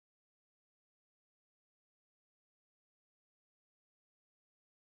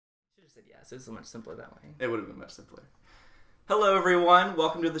should have said yes. It was much simpler that way. It would have been much simpler. Hello, everyone.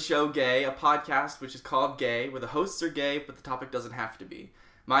 Welcome to the show GEAY, a podcast which is called GEAY, where the hosts are gay, but the topic doesn't have to be.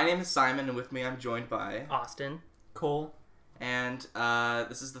 My name is Simon, and with me I'm joined by... Austin. Cole. And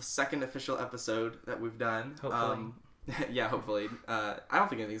this is the second official episode that we've done. Hopefully. Yeah, hopefully. I don't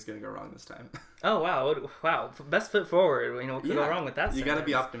think anything's going to go wrong this time. Oh, wow. Wow. Best foot forward. You know, what could go wrong with that? You got to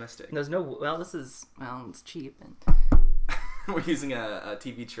be optimistic. There's no... Well, it's cheap. And we're using a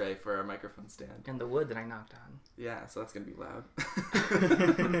TV tray for our microphone stand. and the wood that I knocked on. Yeah, so that's going to be loud.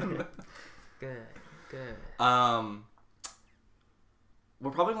 Good.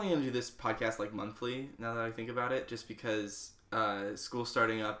 We're probably only going to do this podcast like monthly, now that I think about it, just because school's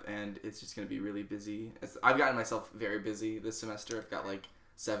starting up and it's just going to be really busy. I've gotten myself very busy this semester. I've got like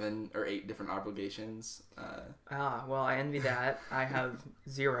 7 or 8 different obligations. Well, I envy that. I have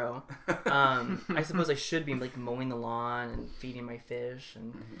 0. I suppose I should be like mowing the lawn and feeding my fish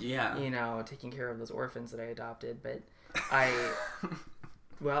and taking care of those orphans that I adopted, but I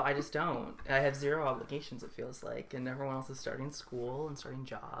just don't. I have 0 obligations, it feels like, and everyone else is starting school and starting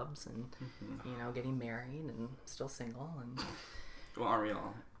jobs and getting married and still single and well, aren't we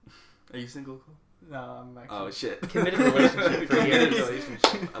all? Are you single, Cole? No, I'm actually... Oh, shit. Committed relationship for years.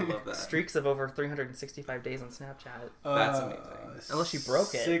 I love that. Streaks of over 365 days on Snapchat. That's amazing. Unless you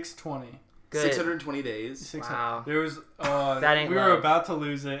broke it. 620. Good. 620 days. Wow. There was... That ain't we love. were about to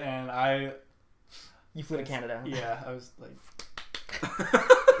lose it, and You flew to Canada. Yeah, I was like...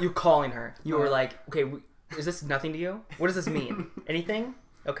 You're calling her. You were like, okay, is this nothing to you? What does this mean? Anything?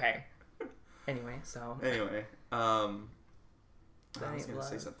 Okay. Anyway, I was going to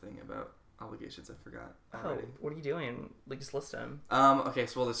say something about obligations. I forgot Oh, already. what are you doing? Like, just list them. Okay,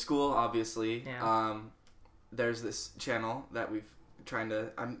 so the school, obviously. Yeah. There's this channel that we've trying to...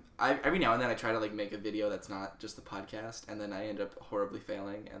 every now and then I try to like make a video that's not just the podcast, and then I end up horribly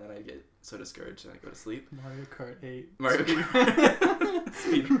failing, and then I get so discouraged and I go to sleep. Mario Kart 8. Mario Kart.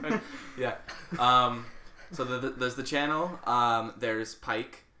 Speedrun. Yeah. So there's the channel. There's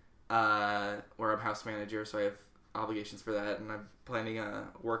Pike, where I'm house manager, so I have obligations for that, and I'm planning a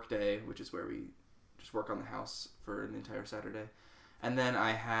work day, which is where we just work on the house for an entire Saturday. And then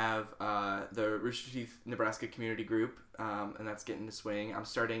I have the Rooster Teeth Nebraska Community Group, and that's getting to swing. I'm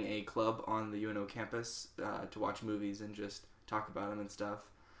starting a club on the UNO campus to watch movies and just talk about them and stuff.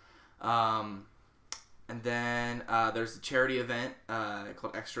 And then there's a charity event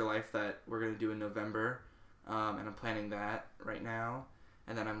called Extra Life that we're going to do in November, and I'm planning that right now.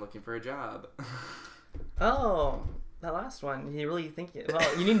 And then I'm looking for a job. Oh, that last one. You really think...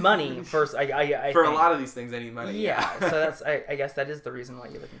 Well, you need money first. I for think. a lot of these things, I need money. Yeah, so that's... I guess that is the reason why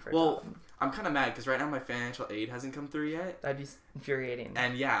you're looking for a job. I'm kind of mad because right now my financial aid hasn't come through yet. That'd be infuriating.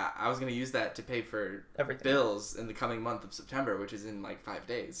 And yeah, I was going to use that to pay for everything. Bills in the coming month of September, which is in like 5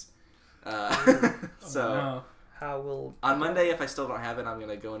 days. No. How will... On Monday, if I still don't have it, I'm going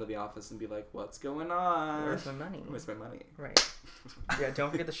to go into the office and be like, what's going on? Where's my money? Where's my money? Right. Yeah,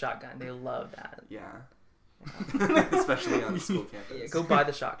 don't forget the shotgun. They love that. Yeah. Especially on the school campus. Yeah, go buy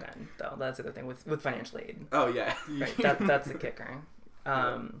the shotgun, though. That's the other thing with financial aid. Oh, yeah. Right, that's the kicker.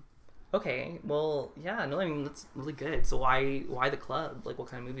 Okay, well, yeah, no, I mean, that's really good. So why the club? Like, what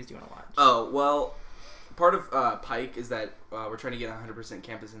kind of movies do you want to watch? Oh, well, part of Pike is that we're trying to get 100%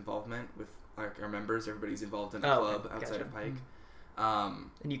 campus involvement with our members. Everybody's involved in a club outside of Pike.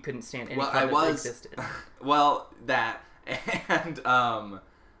 And you couldn't stand any club that existed. Well, that, and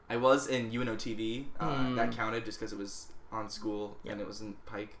I was in UNO TV. That counted just because it was on school and it was in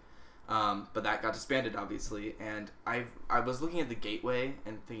Pike. But that got disbanded, obviously. And I was looking at the Gateway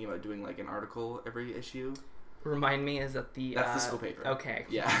and thinking about doing like an article every issue. Remind me, is that the... That's the school paper. Okay.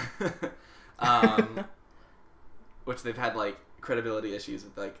 Yeah. Which they've had like credibility issues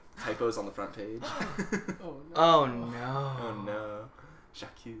with like typos on the front page. Oh no. Oh no.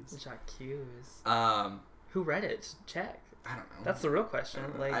 J'accuse. Who read it? Check. I don't know. That's the real question.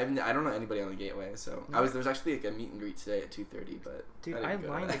 Like, I don't know anybody on the Gateway, so there was actually like a meet and greet today at 2:30, but dude, I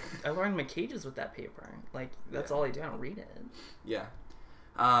lined my cages with that paper. Like that's all I do. I don't read it. Yeah.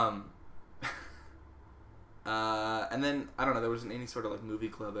 And then I don't know. There wasn't any sort of like movie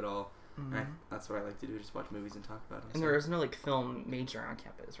club at all. Mm-hmm. That's what I like to do, just watch movies and talk about them. And there is no like film major on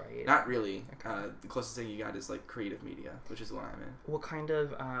campus, right? Not really. Okay. The closest thing you got is like creative media, which is the one I'm in. What kind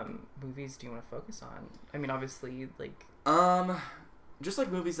of movies do you want to focus on? I mean, obviously, like... just like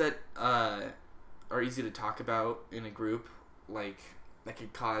movies that are easy to talk about in a group, like that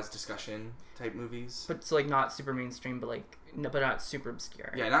could cause discussion type movies. But so like not super mainstream, but like but not super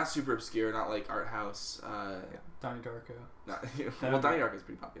obscure. Yeah, not super obscure, not like art house. Donnie Darko. Well, Donnie Darko is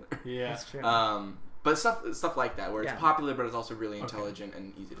pretty popular. Yeah, that's true. But stuff like that, where it's popular, but it's also really intelligent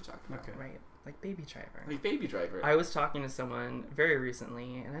and easy to talk about. Okay. Right. Like Baby Driver. Like Baby Driver. I was talking to someone very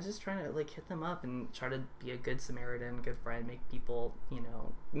recently, and I was just trying to like hit them up and try to be a good Samaritan, good friend, make people,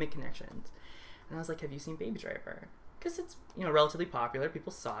 make connections. And I was like, "Have you seen Baby Driver?" Because it's relatively popular.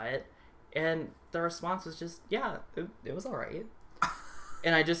 People saw it, and the response was just, "Yeah, it was all right."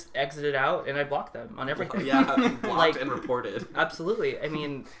 And I just exited out and I blocked them on everything. Yeah, blocked and reported. Absolutely. I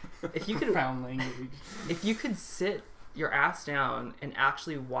mean, if you could profound language. If you could sit your ass down and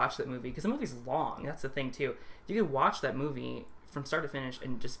actually watch that movie, because the movie's long. That's the thing too. If you could watch that movie from start to finish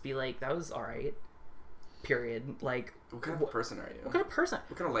and just be like, "That was all right." Period. Like, what kind of person are you? What kind of person?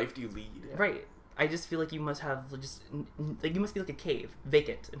 What kind of life do you lead? Right. I just feel like you must have you must be like a cave,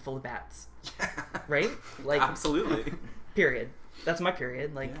 vacant and full of bats. Right? Like, absolutely. Period. That's my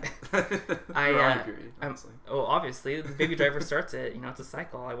period. Like, yeah. Period, honestly. Obviously, the Baby Driver starts it. It's a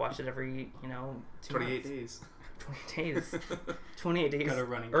cycle. I watch it every 28 days. 28 days. 28 days. Got a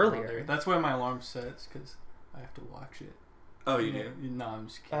running earlier. calendar. That's why my alarm sets, because I have to watch it. Oh, you do? No, I'm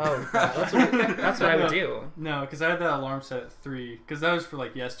just kidding. Oh, that's what I would do. No, because I had that alarm set at 3, because that was for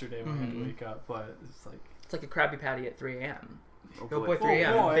like yesterday when I had to wake up. But it's like a Krabby Patty at 3 a.m. Oh, Go boy, 3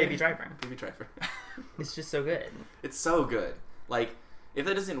 a.m. Baby Driver. Baby Driver. It's just so good. It's so good. Like, if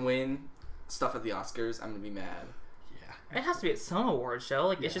that doesn't win stuff at the Oscars, I'm gonna be mad. Yeah, it has to be at some award show.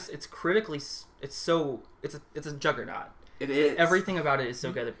 Like, it's critically, it's a juggernaut. It is. Everything about it is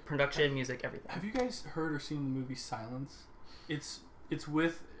so good. The production, music, everything. Have you guys heard or seen the movie Silence? It's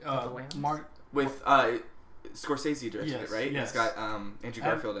with with Scorsese directed it, right? Yes. It's got Andrew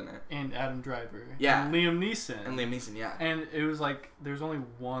Garfield in it and Adam Driver. Yeah. And Liam Neeson. Yeah. And it was like there's only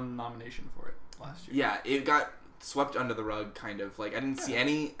one nomination for it last year. Yeah, it got swept under the rug, kind of. Like, I didn't see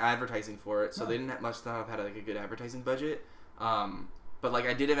any advertising for it, so they didn't must have had like a good advertising budget. But like,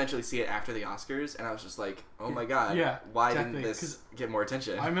 I did eventually see it after the Oscars, and I was just like, oh my god, why didn't this get more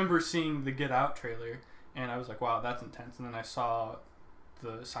attention? I remember seeing the Get Out trailer, and I was like, wow, that's intense. And then I saw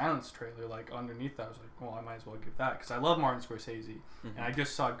the Silence trailer, like, underneath that. I was like, well, I might as well give that, because I love Martin Scorsese. And I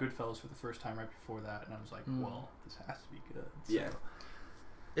just saw Goodfellas for the first time right before that, and I was like, well, this has to be good. So. Yeah.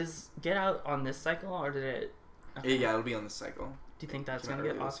 Is Get Out on this cycle, or did it... Yeah, it'll be on this cycle. Do you think that's going to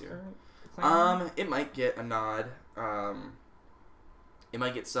get Oscar? It might get a nod. It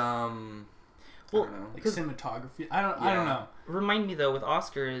might get some... Well, I don't know. Like cinematography. I don't know. Remind me though, with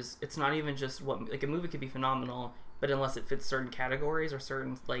Oscars, it's not even just like a movie could be phenomenal, but unless it fits certain categories or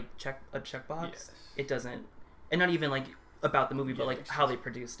certain like checkbox, it doesn't. And not even like about the movie, but like how they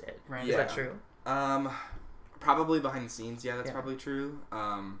produced it. Right. Is that true? Probably behind the scenes. Yeah, that's probably true.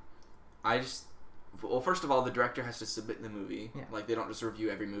 First of all, the director has to submit the movie. Yeah. Like, they don't just review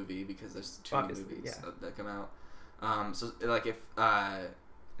every movie because there's too many movies that come out. So like if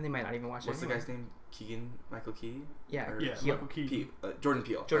and they might not even watch it. What's the guy's name? Michael Key? Yeah. Michael Key. Jordan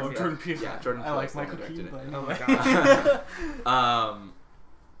Peele. Jordan Peele. Yeah, Jordan Peele. I like Michael Key. Oh my gosh.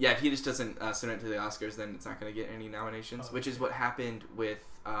 Yeah, if he just doesn't submit it to the Oscars, then it's not going to get any nominations, which is what happened with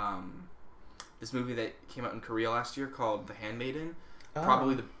this movie that came out in Korea last year called The Handmaiden.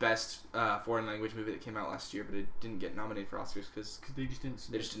 Probably the best foreign language movie that came out last year, but it didn't get nominated for Oscars because they just didn't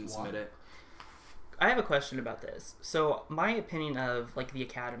submit it. I have a question about this. So my opinion of like the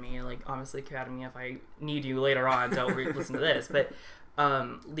Academy, like honestly Academy, if I need you later on to listen to this, but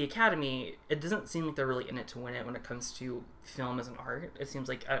the Academy, it doesn't seem like they're really in it to win it when it comes to film as an art. It seems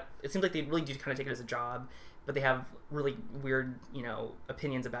like they really do kind of take it as a job, but they have really weird,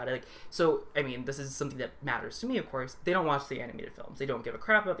 opinions about it. Like, so, I mean, this is something that matters to me, of course. They don't watch the animated films. They don't give a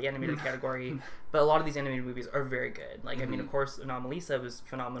crap about the animated category, but a lot of these animated movies are very good. Like, I mean, of course, Anomalisa was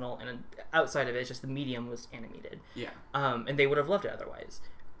phenomenal, and outside of it, it's just the medium was animated. Yeah. And they would have loved it otherwise.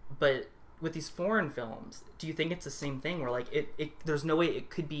 But with these foreign films, do you think it's the same thing where, like, there's no way it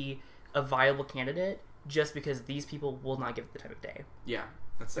could be a viable candidate just because these people will not give it the time of day? Yeah.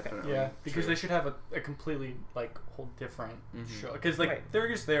 That's definitely because they should have a completely like whole different show, because like they're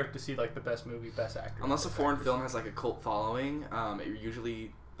just there to see like the best movie, best actor. Unless a foreign film has like a cult following, it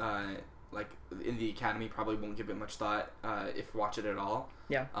usually like in the Academy probably won't give it much thought if watch it at all.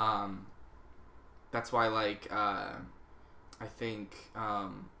 Yeah. That's why like I think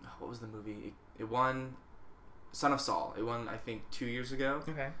what was the movie? It won Son of Saul. It won I think 2 years ago.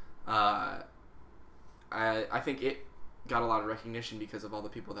 Okay. I think it got a lot of recognition because of all the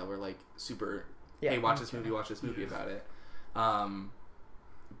people that were like super hey, watch this movie about it.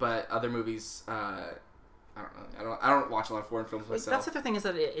 But other movies I don't know. I don't watch a lot of foreign films myself. That's the other thing, is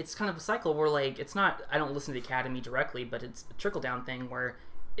that it's kind of a cycle where like it's not, I don't listen to the Academy directly, but it's a trickle down thing where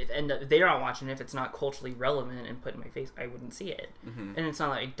if they're not watching it, if it's not culturally relevant and put in my face, I wouldn't see it. And it's not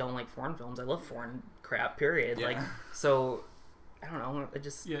like I don't like foreign films. I love foreign crap, period. Like, so I don't know. I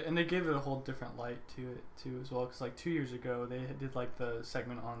just and they gave it a whole different light to it too as well. Because like 2 years ago, they did like the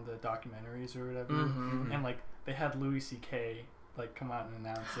segment on the documentaries or whatever, and like they had Louis C.K. like come out and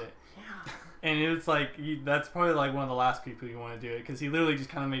announce it. And it was like that's probably like one of the last people you want to do it, because he literally just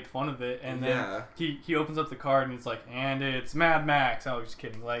kind of made fun of it, and then he opens up the card and he's like, and it's Mad Max. I was just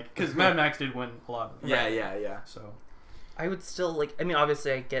kidding, like, because Mad Max did win a lot of them. So I would still like. I mean,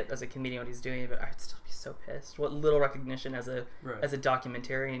 obviously, I get as a comedian what he's doing, but I'd still be so pissed. What little recognition as a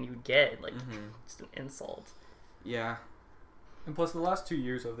documentarian you would get, like, just an insult. Yeah. And plus, the last 2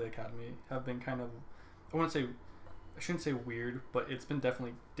 years of the Academy have been kind of, I shouldn't say weird, but it's been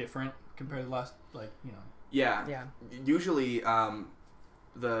definitely different compared to the last, like, you know. Yeah. Usually,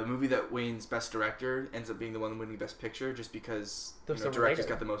 the movie that wins Best Director ends up being the one winning Best Picture, just because the director's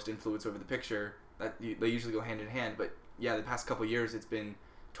got the most influence over the picture. They usually go hand in hand, but yeah, the past couple years it's been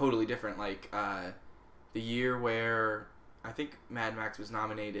totally different. Like the year where I think Mad Max was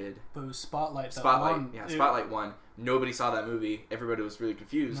nominated, but it was Spotlight. Spotlight won. Nobody saw that movie. Everybody was really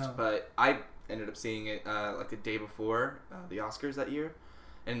confused, but I ended up seeing it like the day before the Oscars that year,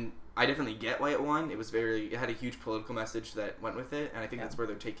 and I definitely get why it won. It had a huge political message that went with it, and I think that's where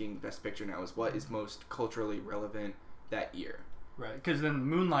they're taking Best Picture now, is what is most culturally relevant that year. Right, because then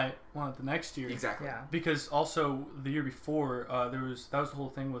Moonlight won it the next year. Exactly. Yeah. Because also the year before, that was the whole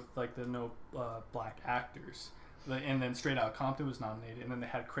thing with like the no black actors, and then Straight Outta Compton was nominated, and then they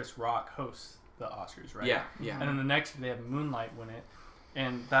had Chris Rock host the Oscars, right? Yeah. And then the next year they had Moonlight win it,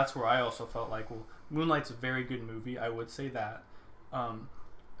 and that's where I also felt like, well, Moonlight's a very good movie. I would say that.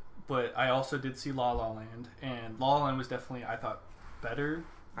 But I also did see La La Land, and La La Land was definitely, I thought, better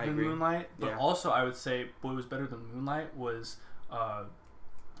than Moonlight. But also I would say what was better than Moonlight was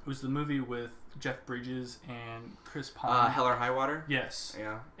the movie with Jeff Bridges and Chris Pine. Hell or High Water? Yes.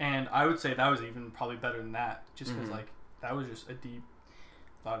 Yeah. And I would say that was even probably better than that, just because like that was just a deep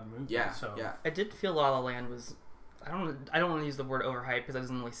thought movie. Yeah. So I did feel La La Land was, I don't want to use the word overhyped because that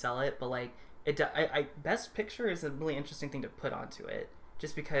doesn't really sell it, but like Best Picture is a really interesting thing to put onto it,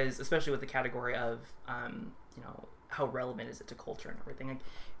 just because, especially with the category of you know, how relevant is it to culture and everything. Like,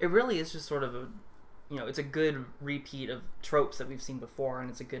 it really is just sort of a, you know, it's a good repeat of tropes that we've seen before, and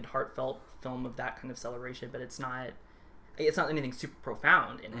it's a good heartfelt film of that kind of celebration, but it's not anything super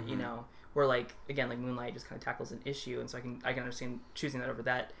profound in it, you know, where like, again, like Moonlight just kind of tackles an issue, and so I can understand choosing that over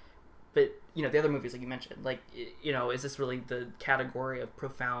that. But, you know, the other movies, like you mentioned, like, you know, is this really the category of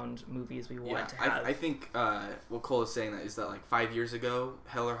profound movies we want to have? I think what Cole is saying that is that, like, 5 years ago,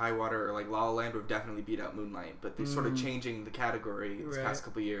 Hell or High Water or, like, La La Land would have definitely beat out Moonlight, but they're sort of changing the category this past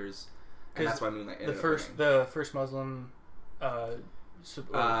couple years, and that's why Moonlight ended up winning. The first Muslim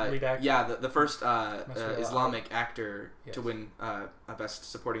lead actor? Yeah, the first Islamic actor to win a Best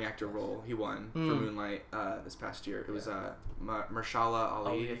Supporting Actor role. He won for Moonlight this past year. It was Mahershala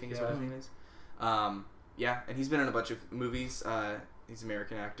Ali, I think is what his name is. And he's been in a bunch of movies. He's an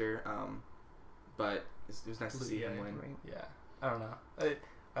American actor, but it was nice to see him win. Right. Yeah, I don't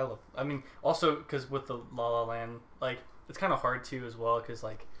know. I mean, also because with the La La Land, like, it's kind of hard too as well, because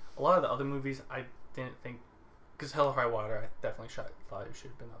like a lot of the other movies I didn't think. Because Hell or High Water, I definitely thought it should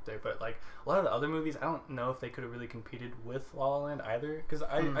have been up there. But like a lot of the other movies, I don't know if they could have really competed with La La Land either. Because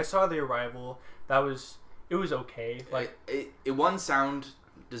I saw The Arrival. It was okay. Like it won sound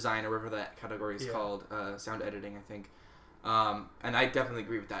design, or whatever that category is called, sound editing, I think. And I definitely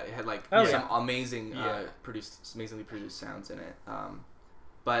agree with that. It had like some amazingly produced sounds in it.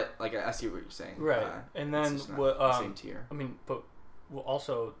 But like I see what you're saying. Right. And then the same tier. I mean, but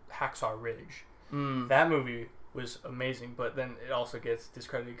also Hacksaw Ridge. That movie was amazing, but then it also gets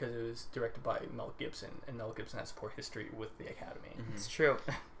discredited because it was directed by Mel Gibson, and Mel Gibson has a poor history with the Academy. It's true.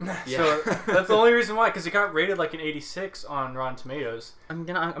 So that's the only reason why, because it got rated like an 86 on Rotten Tomatoes. I'm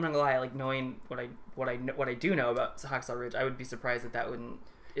not gonna lie, like, knowing what I do know about Hacksaw Ridge, I would be surprised that wouldn't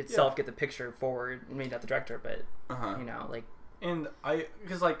itself get the picture forward. Maybe not the director, but you know, like. And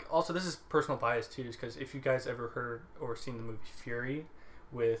because like, also this is personal bias too, because if you guys ever heard or seen the movie Fury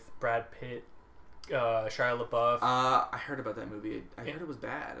with Brad Pitt, Shia LaBeouf. I heard about that movie. I heard it was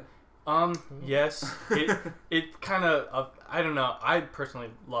bad. Yes. It kind of, I don't know. I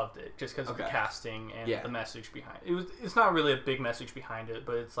personally loved it just because of the casting and the message behind it. It's not really a big message behind it,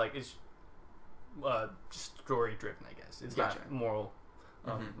 but it's like, it's just story driven, I guess. It's not moral,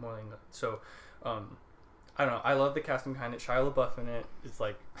 more than that. So, I don't know. I love the casting behind it. Shia LaBeouf in it is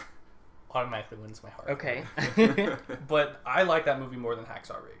like automatically wins my heart. Okay. But I like that movie more than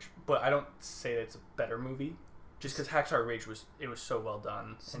Hacksaw Ridge. But I don't say that it's a better movie. Just because Hacksaw Ridge was so well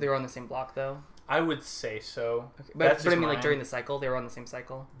done. So they were on the same block though. I would say so. Okay. But I mean, like during the cycle, they were on the same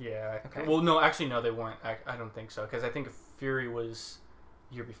cycle. Yeah. Okay. Well, no, actually, no, they weren't. I don't think so, because I think Fury was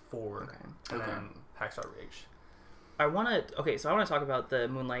year before. Okay. And then Hacksaw Ridge. I want to talk about the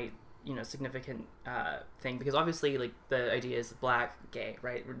Moonlight, significant thing, because obviously, like, the idea is black, gay,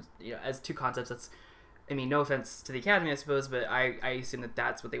 right? As two concepts, that's, I mean, no offense to the Academy, I suppose, but I assume that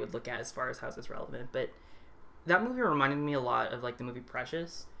that's what they would look at as far as how it's relevant. But that movie reminded me a lot of, like, the movie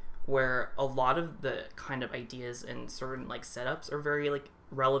Precious, where a lot of the kind of ideas and certain, like, setups are very, like,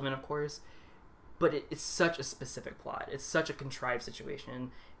 relevant, of course, but it's such a specific plot. It's such a contrived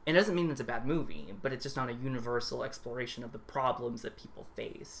situation. It doesn't mean it's a bad movie, but it's just not a universal exploration of the problems that people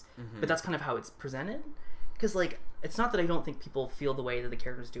face. Mm-hmm. But that's kind of how it's presented. Because, like, it's not that I don't think people feel the way that the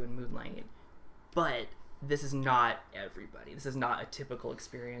characters do in Moonlight, but this is not everybody. This is not a typical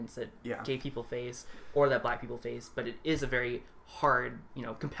experience that gay people face or that black people face, but it is a very hard,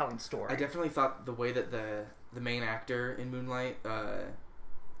 compelling story. I definitely thought the way that the main actor in Moonlight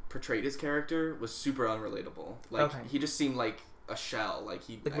portrayed his character was super unrelatable. Like, he just seemed like a shell. Like,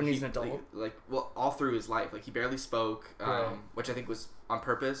 when he's an adult? Like, all through his life. Like, he barely spoke, which I think was on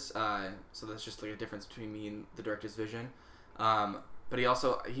purpose. So that's just, like, a difference between me and the director's vision. But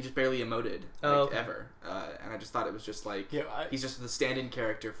he just barely emoted, ever. And I just thought it was just like, he's just the stand-in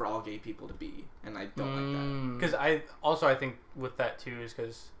character for all gay people to be. And I don't like that. Because I think with that too is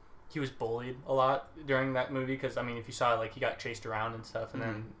because he was bullied a lot during that movie. Because, I mean, if you saw, like, he got chased around and stuff. And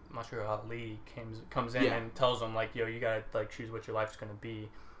then Mushroom Ali comes in and tells him, like, yo, you gotta, like, choose what your life's gonna be.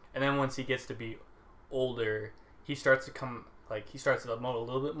 And then once he gets to be older, he starts to emote a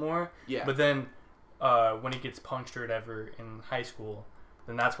little bit more. Yeah. But then when he gets punched or whatever in high school,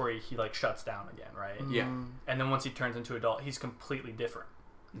 then that's where he like shuts down again, right? Yeah. And then once he turns into adult, he's completely different.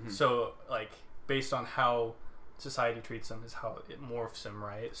 Mm-hmm. So, like, based on how society treats him is how it morphs him,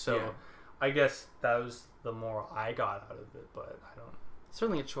 right? So I guess that was the moral I got out of it, but I don't...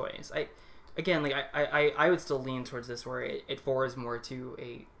 Certainly a choice. I would still lean towards this where it forwards more to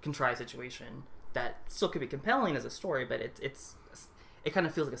a contrived situation that still could be compelling as a story, but it kind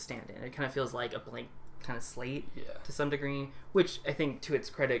of feels like a stand-in. It kind of feels like a blank kind of slate to some degree, which I think to its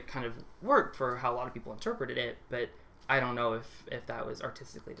credit kind of worked for how a lot of people interpreted it, but I don't know if that was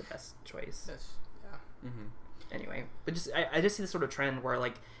artistically the best choice. Anyway, but I just see this sort of trend where,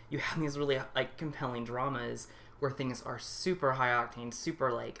 like, you have these really, like, compelling dramas where things are super high octane,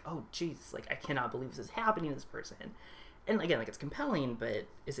 super, like, oh jeez, like, I cannot believe this is happening to this person. And again, like, it's compelling, but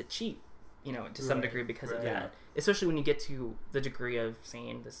is it cheap? To some degree because of that. Especially when you get to the degree of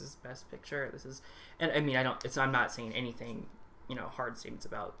saying this is best picture, and I mean, I'm not saying anything, hard statements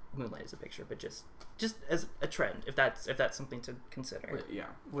about Moonlight as a picture, but just as a trend, if that's something to consider.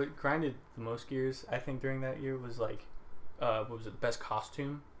 What grinded the most gears, I think, during that year was, like, what was it, best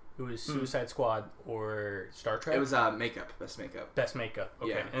costume? It was Suicide Squad or Star Trek? It was makeup, best makeup. Best makeup,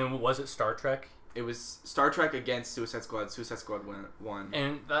 okay. Yeah. And was it Star Trek? It was Star Trek against Suicide Squad. Suicide Squad won.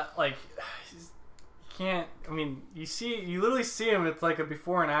 And that, like, can't... I mean, you literally see him. It's like a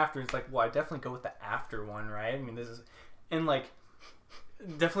before and after. It's like, well, I definitely go with the after one, right? I mean, this is... And, like,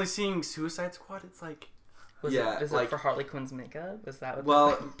 definitely seeing Suicide Squad, it's like... Is it for Harley Quinn's makeup? Is that what...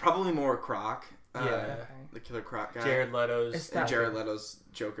 Well, probably more Croc. The Killer Croc guy. Jared Leto's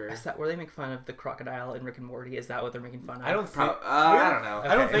Joker. Is that where they make fun of the crocodile in Rick and Morty? Is that what they're making fun of? I don't know. Okay.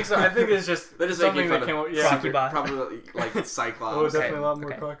 I don't think so. I think it's just they're just something that came up. Probably like Cyclops. Oh, definitely a lot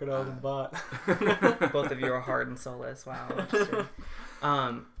more crocodile than bot. Both of you are hard and soulless. Wow. Interesting.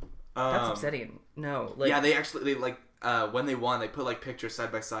 That's upsetting. No. Like, they when they won, they put, like, pictures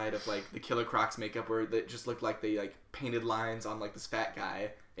side by side of, like, the Killer Croc's makeup where they just looked like they, like, painted lines on, like, this fat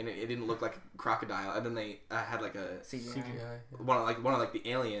guy, and it didn't look like a crocodile. And then they had, like, a CGI. One of the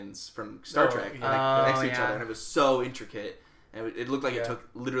aliens from Star Trek next to each other, and it was so intricate, and it looked like it took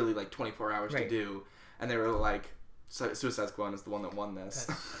literally like 24 hours to do. And they were like, Suicide Squad is the one that won this.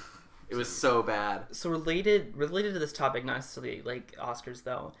 It was so bad. So related to this topic, not necessarily like Oscars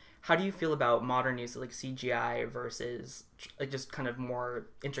though. How do you feel about modern use of, like, CGI versus, like, just kind of more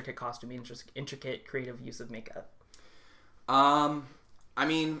intricate costuming, just intricate creative use of makeup? I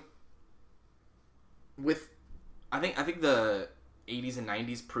mean, I think the 80s and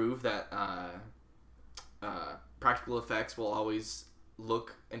 90s prove that practical effects will always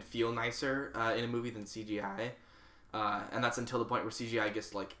look and feel nicer in a movie than CGI, and that's until the point where CGI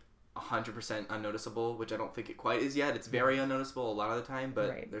gets, like, 100% unnoticeable, which I don't think it quite is yet. It's very unnoticeable a lot of the time,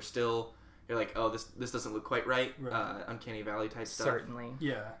 but they're still, you're like, oh, this doesn't look quite right. Uncanny Valley type stuff. Certainly.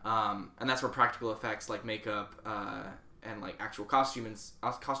 Yeah. And that's where practical effects like makeup and, like, actual costumes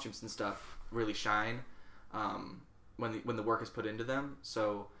and stuff really shine. when the work is put into them.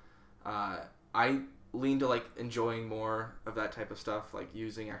 So I lean to like enjoying more of that type of stuff, like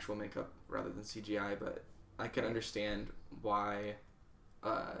using actual makeup rather than CGI. But I can understand why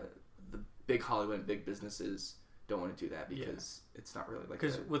the big Hollywood and big businesses don't want to do that, because it's not really like,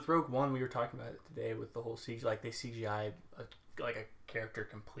 because with Rogue One, we were talking about it today with the whole CGI, like they CGI like a character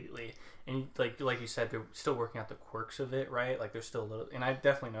completely, and like you said, they're still working out the quirks of it, right? Like there's still a little, and I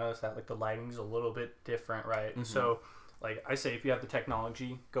definitely noticed that like the lighting's a little bit different, right? And so like I say, if you have the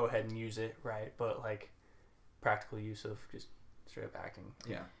technology, go ahead and use it, right? But like practical use of just straight up acting,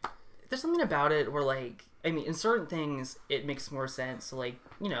 there's something about it where, like, I mean, in certain things, it makes more sense. So, like,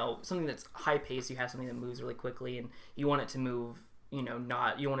 you know, something that's high paced, you have something that moves really quickly, and you want it to move, you know,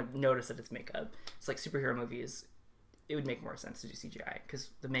 you want to notice that it's makeup. It's like superhero movies, it would make more sense to do CGI,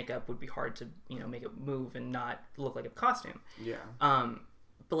 because the makeup would be hard to, you know, make it move and not look like a costume. Yeah.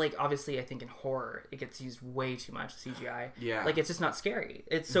 But, like, obviously, I think in horror, it gets used way too much, CGI. Yeah. Like, it's just not scary.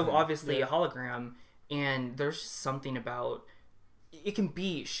 It's so obviously a hologram, and there's just something about... It can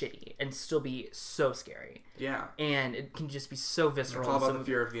be shitty and still be so scary. Yeah. And it can just be so visceral. It's all about the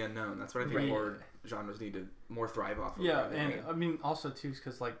fear of the unknown. That's what I think horror genres need to more thrive off of. Yeah, and I mean, also, too,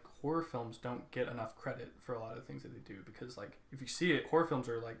 because, like, horror films don't get enough credit for a lot of the things that they do. Because, like, if you see it, horror films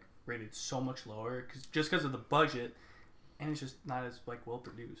are, like, rated so much lower just because of the budget, and it's just not as, like,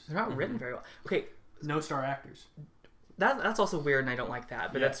 well-produced. They're not written very well. Okay. No star actors. That's also weird, and I don't like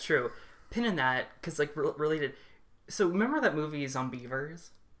that, but that's true. Pin in that, because, like, related... So remember that movie Zombievers?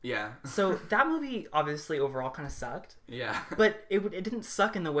 Yeah. So that movie obviously overall kind of sucked. Yeah. But it didn't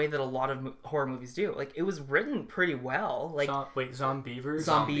suck in the way that a lot of horror movies do. Like, it was written pretty well. Like Zombievers?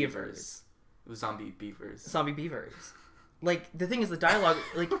 Zombievers. It was Zombie Beavers. Zombie Beavers. Like, the thing is, the dialogue,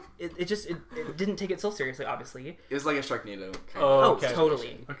 like, it didn't take itself seriously, obviously. It was like a Sharknado kind of. Okay.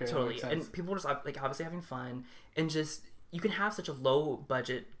 Totally. Okay, totally. And people were just, like, obviously having fun. And just, you can have such a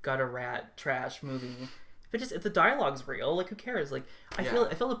low-budget, gutter rat, trash movie... But just if the dialogue's real, like, who cares? Like, I feel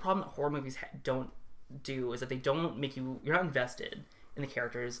the problem that horror movies don't do is that they don't make you're not invested in the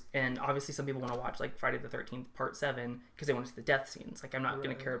characters. And obviously, some people want to watch like Friday the 13th Part 7 because they want to see the death scenes. Like, I'm not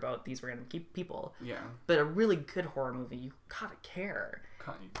going to care about these random people. Yeah. But a really good horror movie, you gotta care.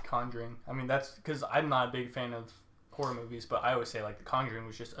 Conjuring. I mean, that's because I'm not a big fan of horror movies, but I always say like The Conjuring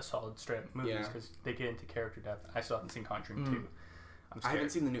was just a solid straight up movie because they get into character depth. I still haven't seen Conjuring 2. I haven't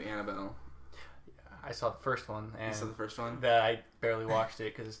seen the new Annabelle. I saw the first one. And you saw the first one? That I barely watched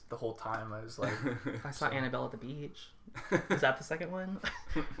it because the whole time I was like... I saw Annabelle at the beach. Is that the second one?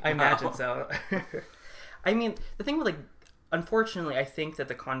 I imagine so. I mean, the thing with, like... Unfortunately, I think that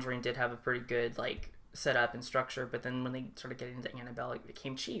The Conjuring did have a pretty good, like, setup and structure, but then when they started getting into Annabelle, it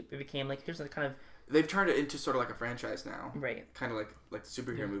became cheap. It became, like, here's the kind of... They've turned it into sort of like a franchise now. Right. Kind of like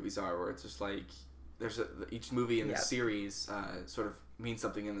superhero movies are, where it's just like... each movie in the series sort of means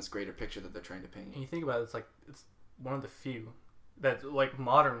something in this greater picture that they're trying to paint. And you think about it, it's one of the few that like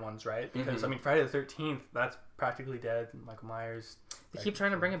modern ones, right? Because I mean, Friday the 13th, that's practically dead. Michael Myers. They keep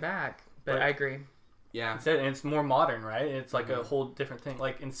trying to bring it back, but I agree. Yeah, it's dead, and it's more modern, right? It's like a whole different thing.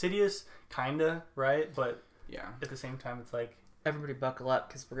 Like Insidious, kinda, right? But at the same time, it's like everybody buckle up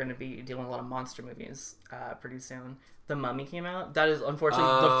because we're going to be dealing with a lot of monster movies pretty soon. The Mummy came out. That is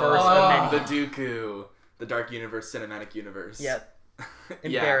unfortunately the first of many. The DUCU, the Dark Universe Cinematic Universe. Yep.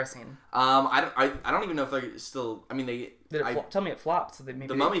 Embarrassing. I don't even know if they're still. I mean, tell me it flopped. So they maybe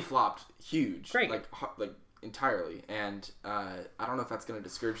the Mummy flopped huge. Great. Like entirely, and I don't know if that's going to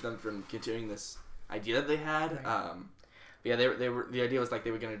discourage them from continuing this idea that they had. Right. But yeah, they were. The idea was like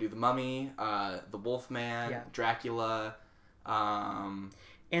they were going to do the Mummy, the Wolfman, Dracula.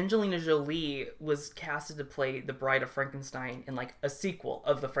 Angelina Jolie was casted to play the Bride of Frankenstein in like a sequel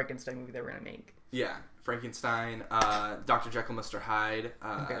of the Frankenstein movie they were going to make. Yeah, Frankenstein, Dr. Jekyll, Mr. Hyde.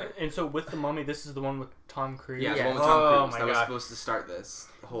 And so with the Mummy, this is the one with Tom Cruise. Yeah, the one with Tom Cruise. That was supposed to start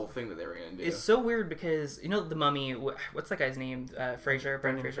the whole thing that they were going to do. It's so weird because, you know, the Mummy, what's that guy's name?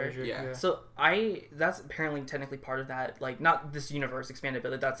 Brendan Fraser? Yeah. So that's apparently technically part of that, like, not this universe expanded,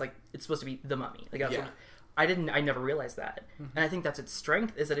 but that's like, it's supposed to be the Mummy. Like, that's I never realized that. And I think that's its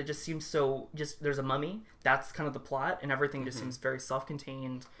strength, is that it just seems so, there's a mummy, that's kind of the plot, and everything just seems very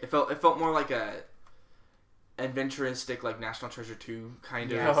self-contained. It felt more like a adventuristic, like National Treasure 2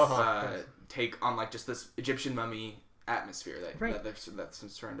 kind of take on like just this Egyptian mummy atmosphere that's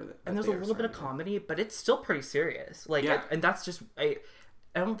surrounded it. And there's a little bit of comedy, but it's still pretty serious. Like, and that's just, I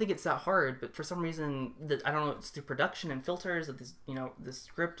don't think it's that hard, but for some reason, I don't know, it's through production and filters of this, you know, the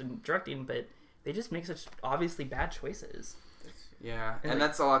script and directing, but they just make such obviously bad choices. Yeah, and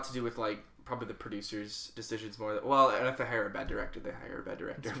that's a lot to do with like probably the producers' decisions more. Well, and if they hire a bad director, they hire a bad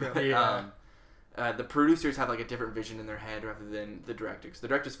director. the producers have like a different vision in their head rather than the director. Because the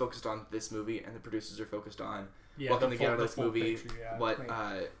director's focused on this movie, and the producers are focused on what can they get out of this movie, picture, what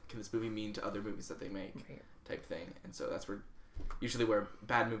can this movie mean to other movies that they make, type thing. And so that's usually where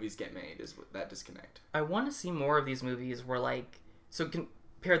bad movies get made, is that disconnect. I want to see more of these movies where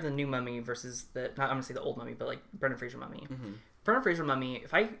compare the new Mummy versus I'm gonna say the old Mummy, but like Brendan Fraser Mummy. Mm-hmm. Brendan Fraser Mummy,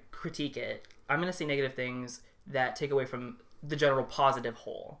 if I critique it, I'm gonna say negative things that take away from the general positive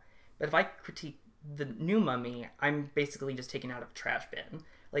whole. But if I critique the new Mummy, I'm basically just taking out of a trash bin.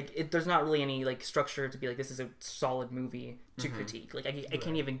 Like, there's not really any like structure to be like, this is a solid movie to critique. Like, I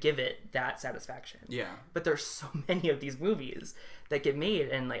can't even give it that satisfaction. Yeah. But there's so many of these movies that get made,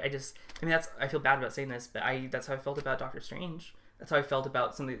 and like, I feel bad about saying this, but that's how I felt about Doctor Strange. That's how I felt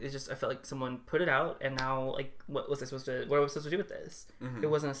about something. It's just, I felt like someone put it out, and now, like, what was I supposed to do with this? It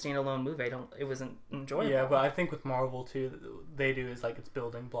wasn't a standalone movie. It wasn't enjoyable. Yeah, but I think with Marvel too, they do is like, it's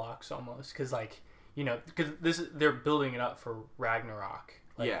building blocks almost, because like, you know, because they're building it up for Ragnarok.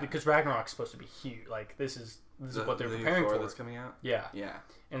 Like, because Ragnarok's supposed to be huge. Like, this is what they're preparing for. That's coming out. Yeah. Yeah.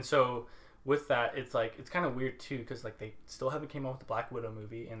 And so with that, it's like, it's kind of weird too, because like, they still haven't came out with the Black Widow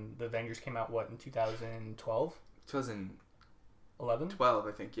movie, and the Avengers came out in 2012. 2011? 12,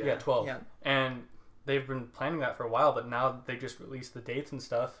 I think. Yeah, 12. Yeah. And they've been planning that for a while, but now they just released the dates and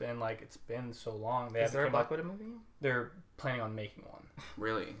stuff, and like, it's been so long. Is there a Black Widow movie? They're planning on making one.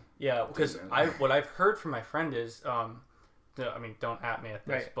 Really? Yeah, because what I've heard from my friend is, I mean, don't at me at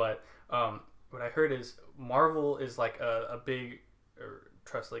this, but what I heard is Marvel is like a big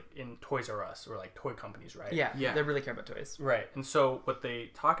trust, like in Toys R Us or like toy companies, right? Yeah, they really care about toys, right? And so what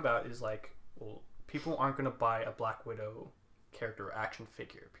they talk about is like, well, people aren't going to buy a Black Widow character or action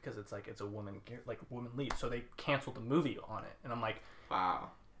figure because it's like, it's a woman, like a woman lead, so they canceled the movie on it, and I'm like, wow,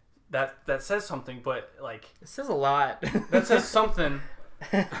 that says something, but like, it says a lot. That says something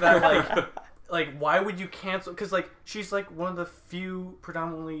that like, why would you cancel? Because like, she's like one of the few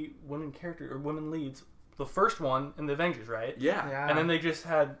predominantly women characters or women leads. The first one in the Avengers, right? Yeah. And then they just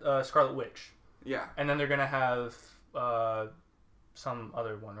had Scarlet Witch. Yeah. And then they're gonna have some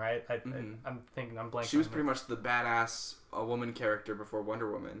other one, right? I'm blanking. She was pretty much the badass woman character before Wonder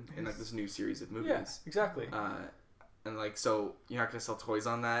Woman in like this new series of movies. Yeah, exactly. And like, so you're not gonna sell toys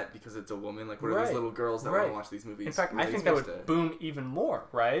on that because it's a woman. Like, what are those little girls that want to watch these movies? In fact, I think that would boom even more,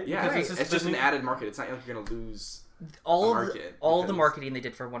 right? Yeah, because it's just an added market. It's not like you're gonna lose all of the marketing they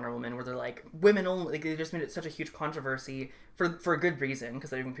did for Wonder Woman, where they're like, women only. Like, they just made it such a huge controversy for a good reason,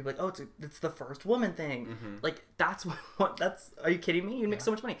 because people are like, oh, it's the first woman thing. Like, that's what that's. Are you kidding me? You'd make so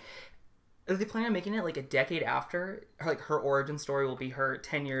much money. Are they planning on making it like a decade after? Like, her origin story will be her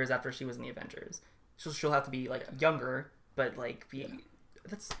 10 years after she was in the Avengers. She'll have to be like younger, but like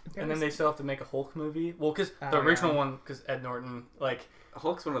that's. And then they still have to make a Hulk movie. Well, because the original one, because Ed Norton, like,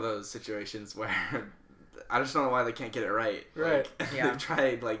 Hulk's one of those situations where I just don't know why they can't get it right. Right. Like, they've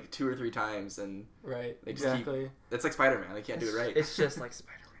tried like 2 or 3 times, and they just keep, it's like Spider-Man. They can't do it right. It's just like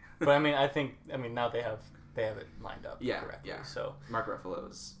Spider-Man. But I think now they have it lined up. Correctly. Yeah. So Mark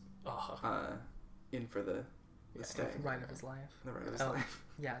Ruffalo's in for the stay. The ride of his life. The ride of his life.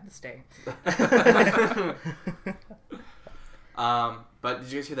 Yeah, the stay. But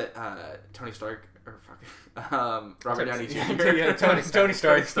did you guys hear that Tony Stark Robert Downey Jr. Tony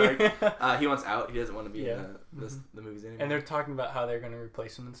Stark. He wants out. He doesn't want to be in the movies anymore. And they're talking about how they're going to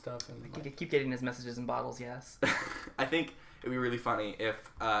replace him and stuff. And like, keep getting his messages in bottles. Yes. I think it'd be really funny if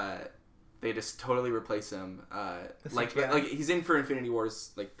they just totally replace him. Like he's in for Infinity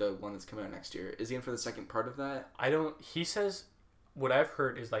Wars, like the one that's coming out next year. Is he in for the second part of that? He says, what I've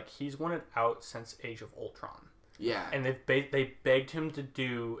heard is like, he's wanted out since Age of Ultron. Yeah. And they begged him to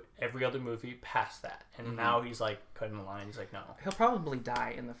do every other movie past that. And now he's like cutting the line. He's like, no. He'll probably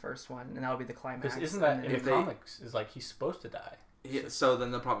die in the first one, and that'll be the climax. Because isn't that in the comics? Is like, he's supposed to die. Yeah, so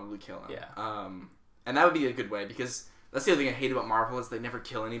then they'll probably kill him. Yeah. And that would be a good way, because that's the other thing I hate about Marvel is they never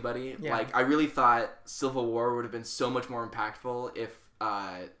kill anybody. Yeah. Like, I really thought Civil War would have been so much more impactful if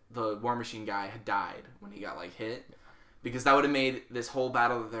the War Machine guy had died when he got like hit. Because that would have made this whole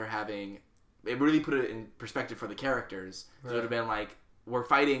battle that they're having, it really put it in perspective for the characters. Right. It would have been like, we're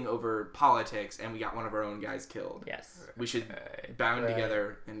fighting over politics and we got one of our own guys killed. Yes. We should bound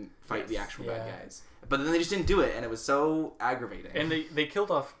together and fight the actual bad guys. But then they just didn't do it, and it was so aggravating. And they killed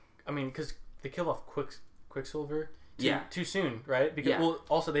off, because they killed off Quicksilver too soon, right? Because well,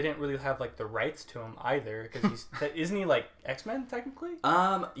 also they didn't really have like the rights to him either, because isn't he like X-Men technically?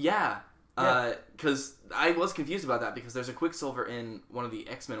 Because I was confused about that, because there's a Quicksilver in one of the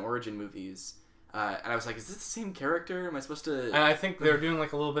X-Men Origin movies, and I was like, is this the same character? Am I supposed to... And I think they're doing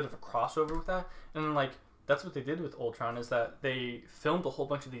like a little bit of a crossover with that, and like that's what they did with Ultron, is that they filmed a whole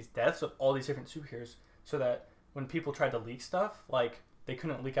bunch of these deaths of all these different superheroes, so that when people tried to leak stuff, like they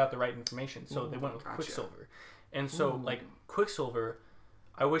couldn't leak out the right information, so they went with Quicksilver. And so like Quicksilver,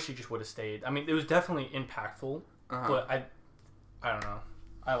 I wish he just would have stayed. I mean, it was definitely impactful, but I don't know.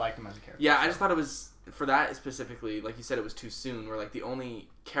 I liked him as a character. Yeah, I just thought it was, for that specifically, like you said, it was too soon, where like the only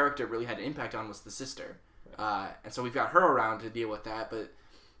character it really had an impact on was the sister. And so we've got her around to deal with that, but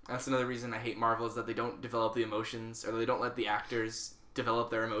that's another reason I hate Marvel, is that they don't develop the emotions, or they don't let the actors develop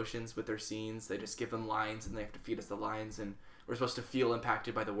their emotions with their scenes. They just give them lines, and they have to feed us the lines, and we're supposed to feel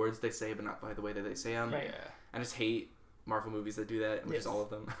impacted by the words they say, but not by the way that they say them. Right. I just hate Marvel movies that do that, which is all of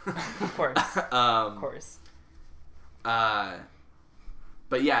them. Of course. Of course.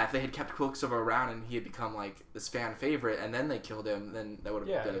 But yeah, if they had kept Quicksilver around and he had become like this fan favorite, and then they killed him, then that would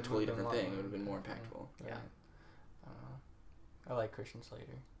have been a totally different thing. It would have been more impactful. Yeah. I don't know. I like Christian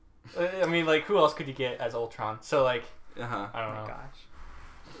Slater. I mean, like, who else could you get as Ultron? So, like, I don't know. Oh my gosh.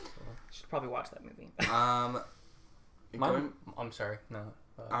 Should probably watch that movie. I'm sorry. No.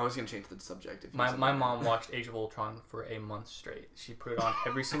 I was gonna change the subject. If my mom watched Age of Ultron for a month straight. She put it on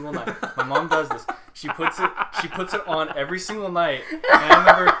every single night. My mom does this. She puts it on every single night. And I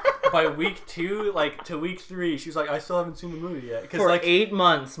remember by week 2, like to week 3, she was like, "I still haven't seen the movie yet." For like 8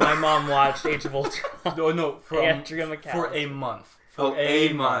 months, my mom watched Age of Ultron. No, for Andrea McCall. For a month.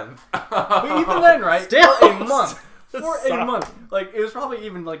 A month. But even then, right? Still for a month. For a month. Like, it was probably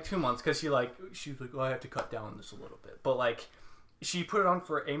even like 2 months, because she was like, "Oh, I have to cut down this a little bit." But like, she put it on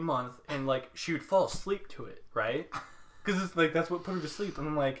for a month, and like she would fall asleep to it, right? Because it's like that's what put her to sleep. And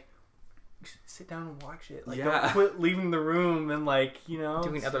I'm like, you should sit down and watch it. Like, don't quit leaving the room and like, you know,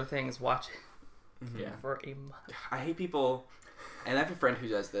 doing other things. Watch it. Yeah, for a month. I hate people, and I have a friend who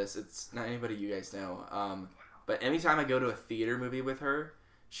does this. It's not anybody you guys know. But anytime I go to a theater movie with her,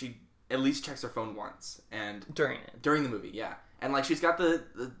 she at least checks her phone once, and during the movie, yeah. And like, she's got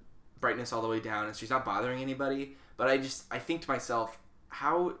the brightness all the way down, and she's not bothering anybody. But I think to myself,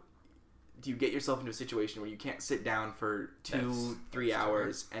 how do you get yourself into a situation where you can't sit down for 2-3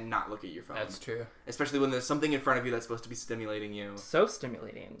 hours and not look at your phone? That's true. Especially when there's something in front of you that's supposed to be stimulating you. So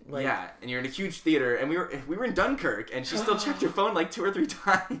stimulating. Like, yeah, and you're in a huge theater, and we were in Dunkirk, and she still checked her phone like 2 or 3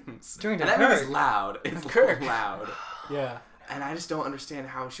 times. During Dunkirk. And that movie's loud. It's loud. Yeah. And I just don't understand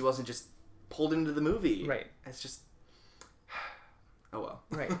how she wasn't just pulled into the movie. Right. It's just... Oh well.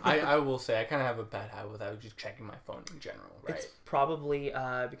 Right. I will say I kind of have a bad habit without just checking my phone in general, right? It's probably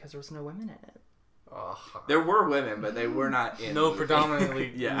because there was no women in it. There were women, but they were not in. No,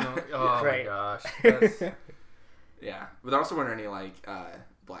 predominantly. Yeah. Oh right. My gosh. That's... Yeah, but there also weren't any like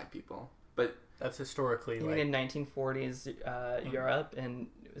black people. But that's historically. You mean in 1940s Europe, and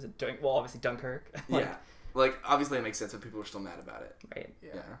was it obviously Dunkirk. Yeah. Like, obviously it makes sense, but people were still mad about it. Right.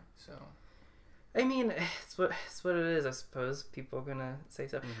 Yeah. So. I mean, it's what it is, I suppose. People are gonna say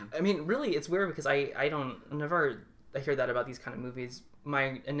stuff. Mm-hmm. I mean, really, it's weird because whenever I hear that about these kind of movies,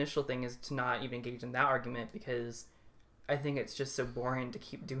 my initial thing is to not even engage in that argument, because I think it's just so boring to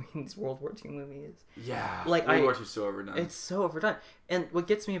keep doing these World War II movies. Yeah, like World War II is so overdone. It's so overdone, and what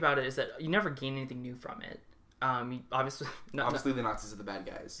gets me about it is that you never gain anything new from it. Obviously the Nazis are the bad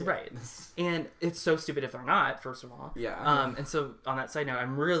guys, right? And it's so stupid if they're not. First of all, yeah. And so on that side note,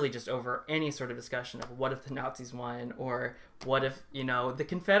 I'm really just over any sort of discussion of what if the Nazis won, or what if the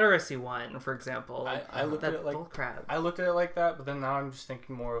Confederacy won, for example. I looked at it like bullcrap. I looked at it like that, but then now I'm just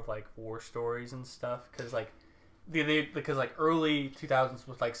thinking more of like war stories and stuff, because like. Because like early 2000s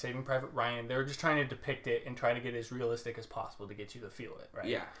with like Saving Private Ryan, they were just trying to depict it and try to get as realistic as possible to get you to feel it, right?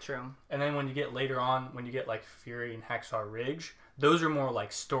 Yeah, true. And then when you get later on, when you get like Fury and Hacksaw Ridge, those are more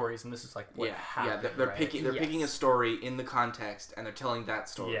like stories, and this is like what happened. Yeah, they're picking a story in the context, and they're telling that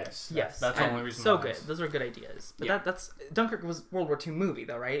story. Yes, that's the only reason. So good. Those are good ideas. But that's Dunkirk was World War II movie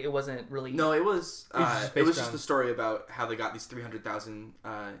though, right? It wasn't really. No, it was. It was just the story about how they got these 300,000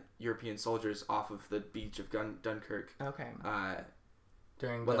 European soldiers off of the beach of Dunkirk. Okay.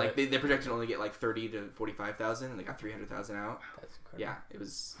 During when like they projected to only get like 30 to 45,000, and they got 300,000 out. That's incredible. Yeah, it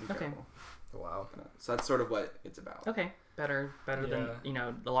was incredible. Okay. Wow. So that's sort of what it's about. Okay. Better than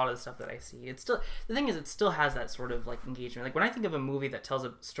a lot of the stuff that I see. It's still, the thing is, it still has that sort of like engagement. Like when I think of a movie that tells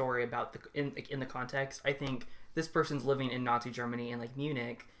a story about in the context, I think this person's living in Nazi Germany and like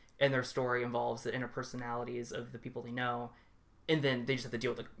Munich, and their story involves the interpersonalities of the people they know, and then they just have to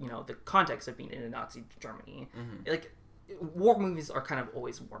deal with the context of being in a Nazi Germany. Mm-hmm. Like war movies are kind of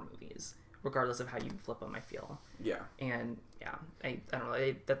always war movies, regardless of how you flip them, I feel. Yeah. And yeah, I don't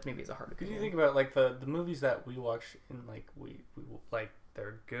know. That maybe is a hard opinion. Because you think about like the movies that we watch and like we like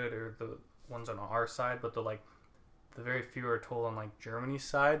they're good, or the ones on our side, but the like the very few are told on like Germany's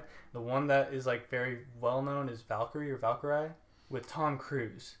side. The one that is like very well known is Valkyrie with Tom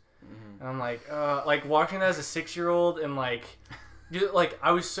Cruise. And I'm like watching that as a 6-year-old and like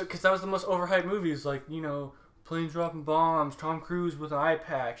I was so, because that was the most overhyped movie. It's like, you know, planes dropping bombs, Tom Cruise with an eye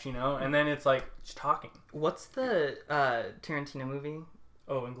patch, you know, and then it's like just talking. What's the Tarantino movie?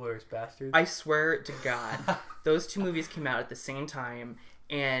 Oh, Inglourious Basterds. I swear to God, those two movies came out at the same time,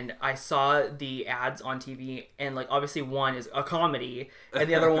 and I saw the ads on TV, and like obviously one is a comedy, and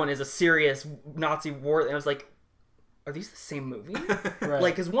the other one is a serious Nazi war. And I was like, are these the same movie? Right.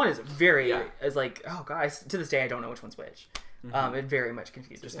 Like, because one is very is like, oh guys, to this day I don't know which one's which. It very much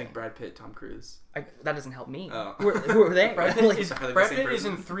confuses me. Just think Brad Pitt, Tom Cruise. That doesn't help me. Oh. Who are they? Brad Pitt is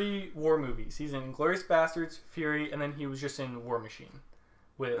in 3 war movies. He's in Inglourious Basterds, Fury, and then he was just in War Machine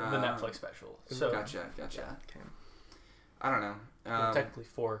with the Netflix special. So Gotcha. Yeah, okay. I don't know. Well, technically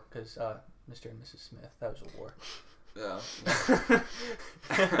 4, because Mr. and Mrs. Smith, that was a war.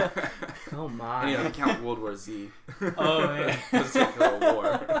 Oh my. And you don't count World War Z. Oh man. It's like a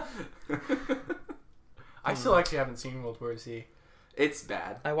war. I still actually haven't seen World War Z. It's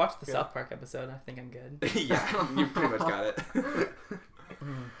bad. I watched the South Park episode. I think I'm good. Yeah, you pretty much got it.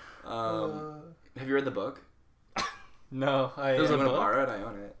 Have you read the book? No, I want to borrow it. I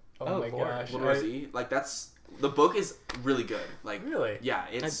own it. Oh my gosh. World War Z. Like the book is really good. Like really? Yeah,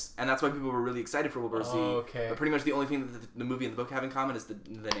 and that's why people were really excited for World War Z. Okay. But pretty much the only thing that the movie and the book have in common is the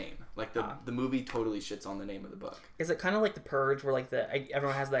name. Like the movie totally shits on the name of the book. Is it kind of like The Purge, where like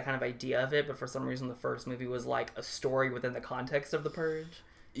everyone has that kind of idea of it, but for some reason the first movie was like a story within the context of The Purge?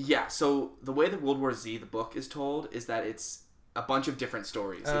 Yeah. So the way that World War Z, the book, is told is that it's a bunch of different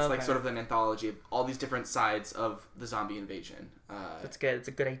stories. It's like sort of an anthology of all these different sides of the zombie invasion. That's good. It's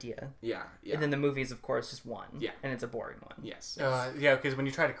a good idea. Yeah. And then the movie is, of course, just one. Yeah. And it's a boring one. Yes. Yeah, because when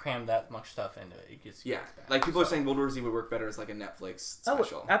you try to cram that much stuff into it, it gets bad. Like people are saying World War Z would work better as like a Netflix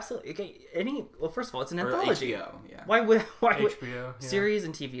special. Oh, absolutely. Okay. Well, first of all, it's an anthology. HBO. Yeah. Why would HBO? Series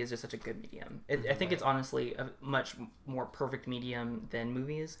and TV is just such a good medium. I think it's honestly a much more perfect medium than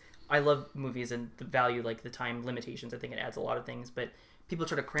movies. I love movies and the value, like the time limitations. I think it adds a lot of things, but people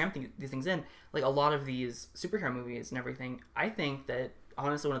try to cram these things in. Like a lot of these superhero movies and everything, I think that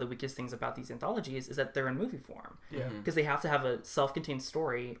honestly one of the weakest things about these anthologies is that they're in movie form. Yeah. Because they have to have a self-contained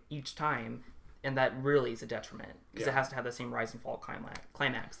story each time, and that really is a detriment. Because it has to have the same rise and fall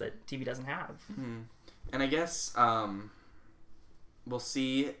climax that TV doesn't have. And I guess we'll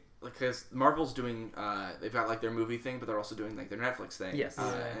see, because Marvel's doing, they've got like their movie thing, but they're also doing like their Netflix thing. Yes.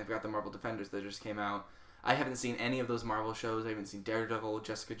 And they've got the Marvel Defenders that just came out. I haven't seen any of those Marvel shows. I haven't seen Daredevil,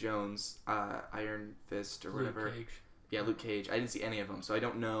 Jessica Jones, Iron Fist, or whatever. Luke Cage. Yeah, Luke Cage. I didn't see any of them, so I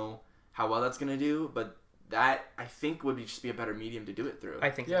don't know how well that's going to do, but that, I think, would just be a better medium to do it through.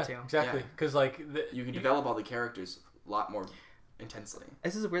 I think so too. Exactly. Because like you can develop all the characters a lot more intensely.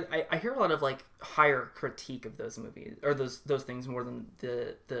 This is weird. I hear a lot of like higher critique of those movies or those things more than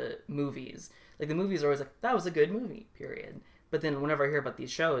the movies. Like the movies are always like, that was a good movie, period. But then whenever I hear about these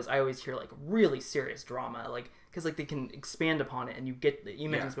shows, I always hear like really serious drama, like because like they can expand upon it, and you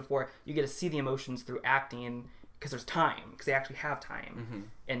mentioned this before, you get to see the emotions through acting because there's time, because they actually have time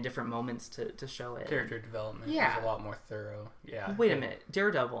and different moments to show it. Character development is a lot more thorough. Yeah. Wait a minute,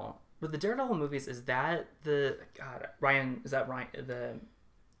 Daredevil. With the Daredevil movies, is that Ryan Reynolds?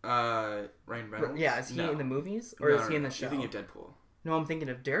 Yeah, is he in the movies or is he in the show? You're thinking of Deadpool. No, I'm thinking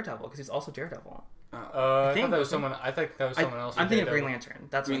of Daredevil because he's also Daredevil. I thought that was someone. I think that was someone else. I'm thinking of Green Lantern.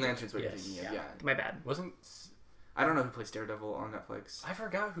 That's Green Lantern's what you're thinking of. Yeah. My bad. I don't know who plays Daredevil on Netflix. I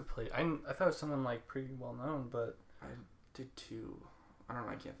forgot who played. I thought it was someone like pretty well known, but I did too. I don't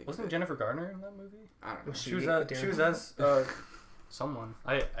know. I can't think. Wasn't Jennifer Garner in that movie? I don't know. She was as someone.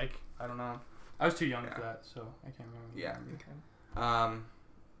 I don't know. I was too young for that, so I can't remember. Yeah. Okay.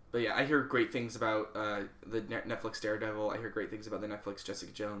 But yeah, I hear great things about the Netflix Daredevil. I hear great things about the Netflix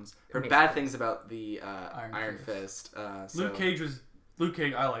Jessica Jones. Heard bad things about the Iron Fist. Luke Cage was Luke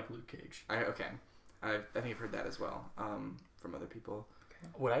Cage. I like Luke Cage. I think I've heard that as well from other people. Okay.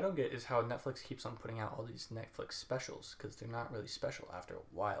 What I don't get is how Netflix keeps on putting out all these Netflix specials, because they're not really special after a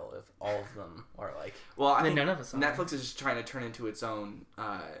while. If all of them are like, well, I think none of us Netflix is just trying to turn into its own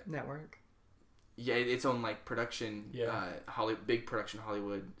network. Yeah, its own like production, big production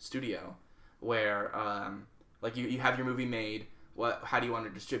Hollywood studio, where like you have your movie made. How do you want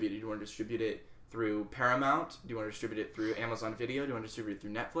to distribute it? Do you want to distribute it through Paramount? Do you want to distribute it through Amazon Video? Do you want to distribute it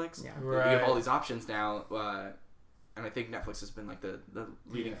through Netflix? Yeah, right. You have all these options now, and I think Netflix has been like the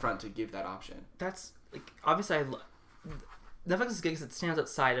leading front to give that option. That's like obviously Netflix is good because it stands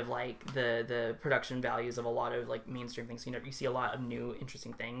outside of like the production values of a lot of like mainstream things. You see a lot of new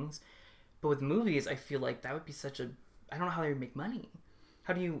interesting things. But with movies, I feel like that would be such a... I don't know how they would make money.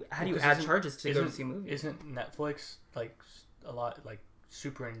 How do you add charges to go to see movies? Isn't Netflix like a lot like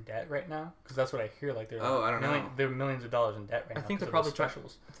super in debt right now? Because that's what I hear. Like they're I don't know. They're millions of dollars in debt right now. I think they're probably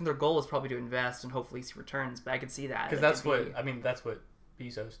specials. I think their goal is probably to invest and hopefully see returns. But I could see that because that's what that's what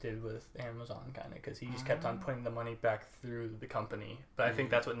Bezos did with Amazon, kind of, because he just kept on putting the money back through the company. But I think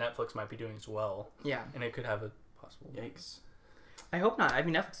that's what Netflix might be doing as well. Yeah, and it could have a possible. Yikes. I hope not. I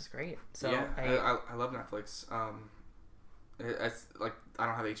mean, Netflix is great. So yeah, I love Netflix. It's like I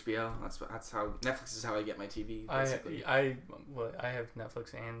don't have HBO. That's how Netflix is how I get my TV. Basically. I have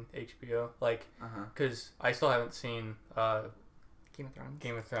Netflix and HBO. Like, because I still haven't seen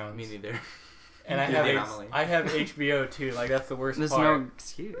Game of Thrones. Me neither. And I have HBO too. Like that's the worst There's part. no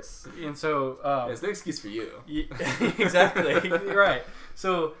excuse. And so there's no excuse for you. Exactly. You're right.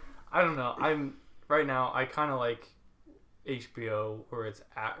 So I don't know. Right now I kind of like HBO where it's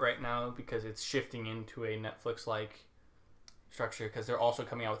at right now because it's shifting into a Netflix like structure because they're also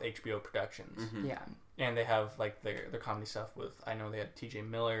coming out with HBO Productions. Mm-hmm. Yeah. And they have like their comedy stuff with, I know they had TJ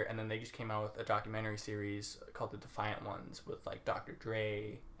Miller, and then they just came out with a documentary series called The Defiant Ones with like Dr.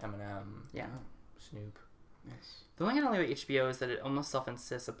 Dre, Eminem, Snoop. Yes. The only thing I don't like about HBO is that it almost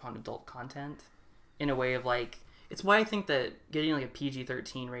self-insists upon adult content in a way of like, it's why I think that getting like a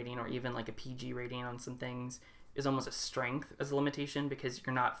PG-13 rating or even like a PG rating on some things is almost a strength as a limitation because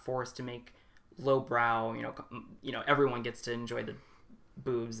you're not forced to make lowbrow, everyone gets to enjoy the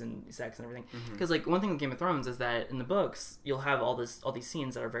boobs and sex and everything. Because like one thing with Game of Thrones is that in the books you'll have all these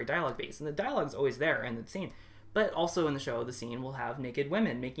scenes that are very dialogue based, and the dialogue's always there in the scene. But also in the show, the scene will have naked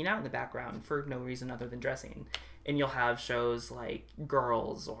women making out in the background for no reason other than dressing. And you'll have shows like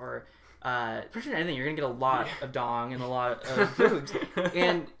Girls or pretty much anything. You're gonna get a lot of dong and a lot of boobs,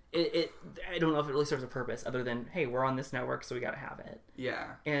 and I don't know if it really serves a purpose other than, hey, we're on this network, so we gotta have it.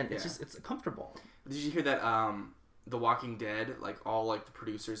 Yeah. And it's comfortable. Did you hear that The Walking Dead, like all like the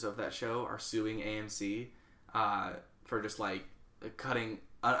producers of that show are suing AMC for just like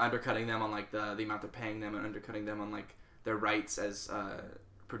undercutting them on like the amount they're paying them and undercutting them on like their rights as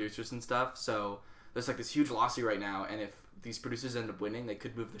producers and stuff. So there's like this huge lawsuit right now, and if these producers end up winning, they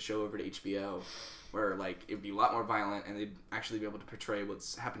could move the show over to HBO, where like it would be a lot more violent and they'd actually be able to portray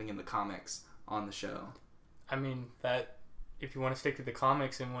what's happening in the comics on the show. I mean, that if you want to stick to the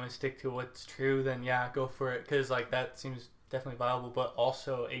comics and want to stick to what's true, then yeah, go for it, because like that seems definitely viable. But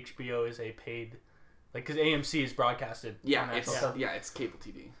also HBO is a paid, like, because AMC is broadcasted. Yeah, it's cable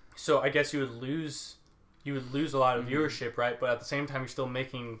TV. So I guess you would lose a lot of viewership, right? But at the same time, you're still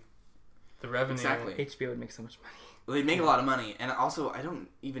making the revenue. Exactly. HBO would make so much money. Well, they'd make a lot of money, and also I don't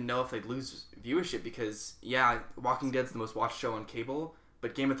even know if they'd lose viewership because Walking Dead's the most watched show on cable,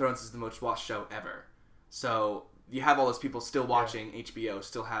 but Game of Thrones is the most watched show ever. So you have all those people still watching HBO,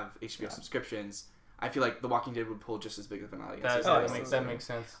 still have HBO subscriptions. I feel like The Walking Dead would pull just as big of an audience. That makes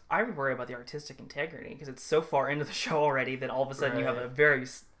sense. I would worry about the artistic integrity because it's so far into the show already that all of a sudden you have a very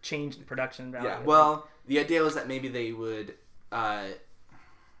change in production value. Yeah, well, the idea was that maybe they would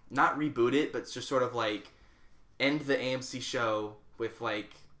not reboot it, but just sort of like end the AMC show with like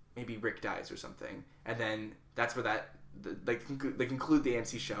maybe Rick dies or something, and then that's where they conclude the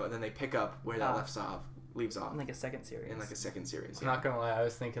AMC show, and then they pick up where that leaves off in like a second series. I'm not gonna lie, I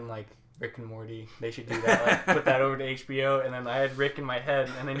was thinking like Rick and Morty. They should do that. Like, put that over to HBO, and then I had Rick in my head,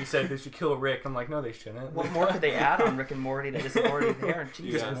 and then you said they should kill Rick. I'm like, no, they shouldn't. What more could they add on Rick and Morty that isn't already there?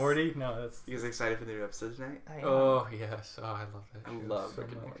 Jesus. Just Morty? No, that's. You guys excited for the new episode tonight? Oh yes, I love that. I love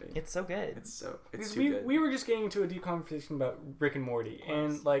Rick and Morty. It's so good. It's too good. We were just getting into a deep conversation about Rick and Morty,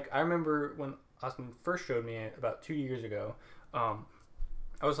 and like I remember when Austin first showed me it about 2 years ago.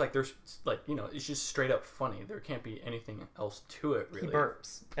 I was like, there's like, it's just straight up funny. There can't be anything else to it, really. He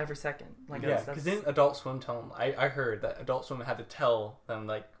burps every second. Like, yeah, because didn't Adult Swim tell him? I heard that Adult Swim had to tell them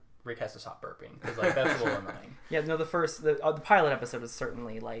like Rick has to stop burping because like that's a little annoying. Yeah, no, the pilot episode is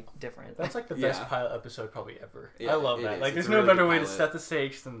certainly like different. That's like the best pilot episode probably ever. Yeah, I love that. Like, there's no better way to set the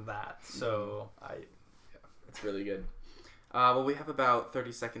stage than that. So it's really good. Well, we have about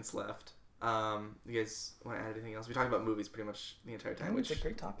 30 seconds left. You guys want to add anything else? We talked about movies pretty much the entire time. It's a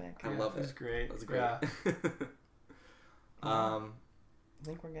great topic. I love it. It was great. It was great. Yeah. I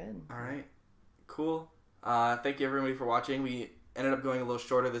think we're good. All right. Cool. Thank you everybody for watching. We ended up going a little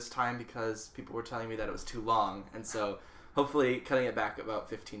shorter this time because people were telling me that it was too long, and so hopefully cutting it back about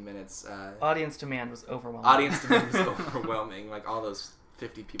 15 minutes. Audience demand was overwhelming. Like all those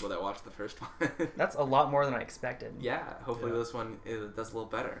 50 people that watched the first one. That's a lot more than I expected. Yeah, hopefully this one does a little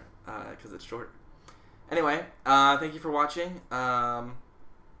better because it's short. Anyway, thank you for watching. I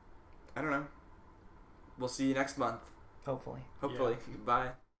don't know. We'll see you next month. Hopefully.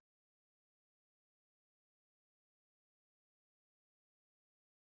 Bye.